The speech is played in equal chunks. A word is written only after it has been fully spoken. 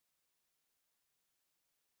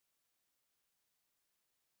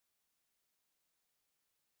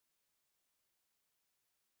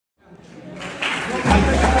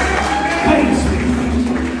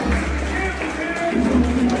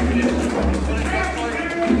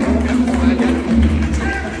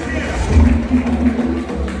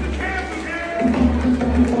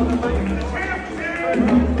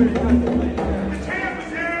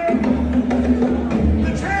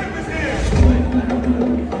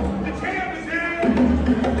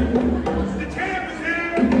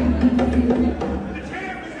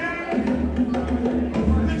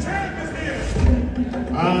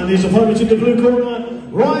And his opponent in the blue corner,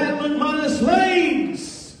 Mcmanus-Lawes.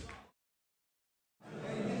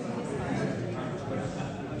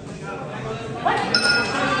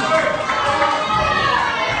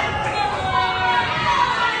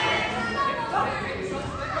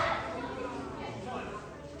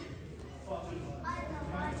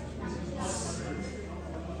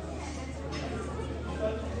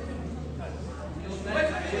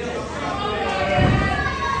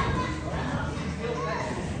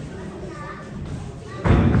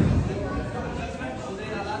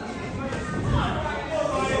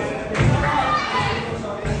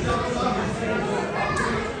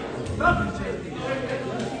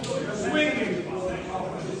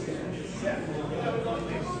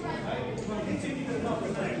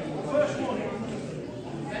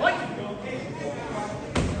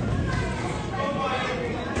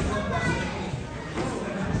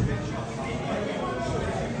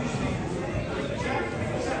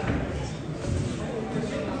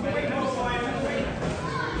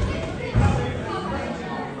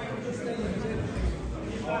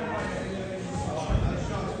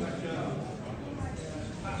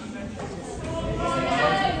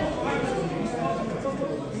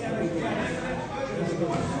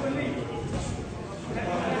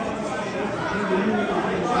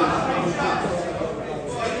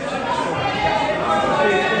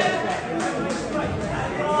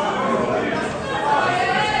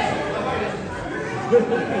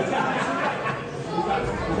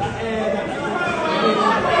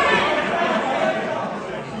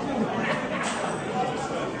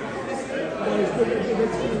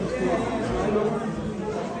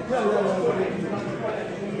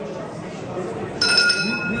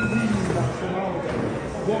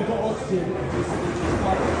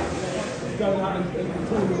 Going out and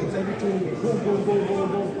tournaments, every tournament, boom, boom, boom,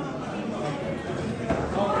 boom, boom.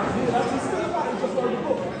 That's just still about it, just like the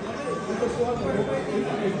book. He's just like the book.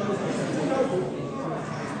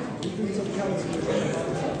 He's doing some counts.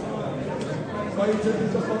 But he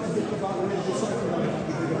just wants to think about the something like that.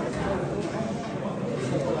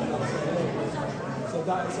 So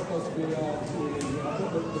that is supposed to be I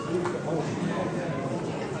put the brief at home.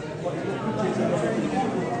 But the pictures and everything.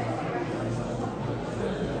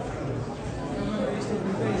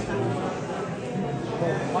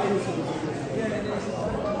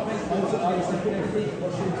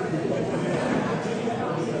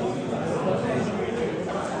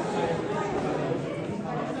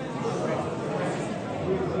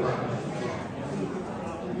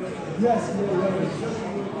 Yes, yeah.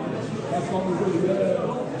 That's what we do,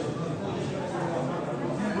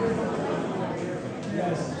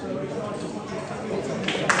 Yes.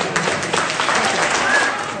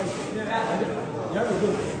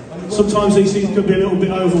 Sometimes these things can be a little bit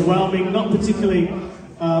overwhelming, not particularly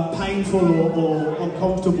painful or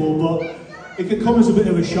uncomfortable, but it can come as a bit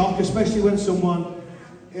of a shock, especially when someone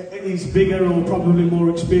is bigger or probably more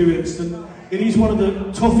experienced. And it is one of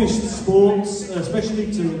the toughest sports,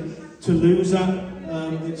 especially to lose at.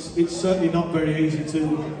 It's certainly not very easy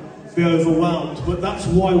to be overwhelmed, but that's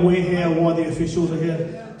why we're here, why the officials are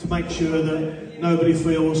here, to make sure that nobody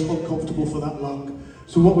feels uncomfortable for that long.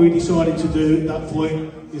 So what we decided to do at that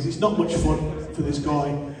point is it's not much fun for this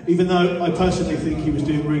guy, even though I personally think he was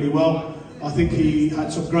doing really well. I think he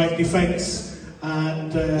had some great defence,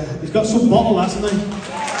 and he's got some bottle, hasn't he?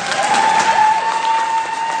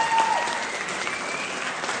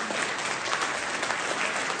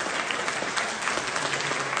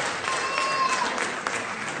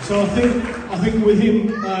 So I think with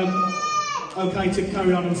him okay to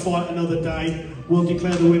carry on and fight another day, we'll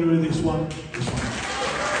declare the winner of this one.